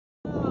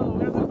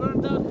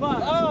burnt-out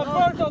punch.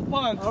 Ah, burnt-out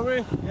punch. Are we?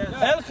 Yes.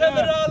 El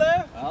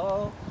Generale.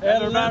 Hello.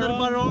 El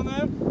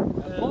Barone.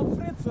 Bob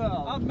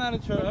Fritzl. Ad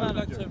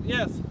manager.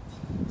 Yes.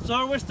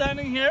 So we're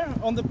standing here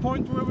on the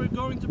point where we're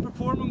going to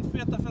perform on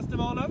FETA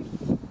Festivalen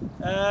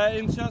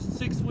in just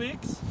 6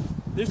 weeks.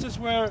 This is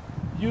where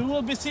you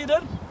will be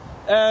seated,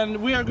 and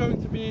we are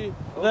going to be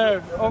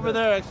there, over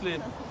there actually.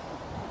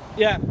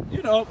 Yeah,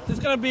 you know, there's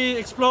gonna be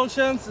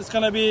explosions. It's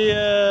gonna be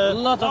a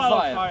lot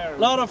of fire.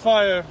 Lot of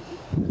fire,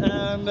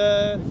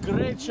 and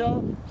Great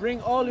show.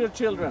 Bring all your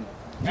children.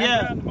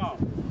 yeah,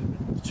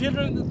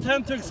 children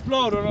tend to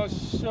explode on our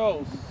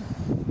shows.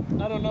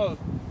 I don't know.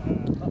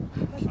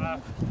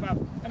 But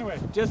anyway,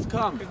 Just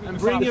come and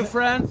bring your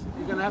friends.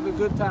 You're gonna have a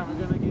good time.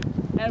 We're gonna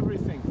give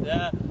everything.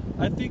 Yeah,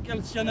 I think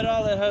El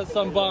Generale has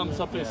some bombs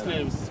up his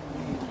sleeves.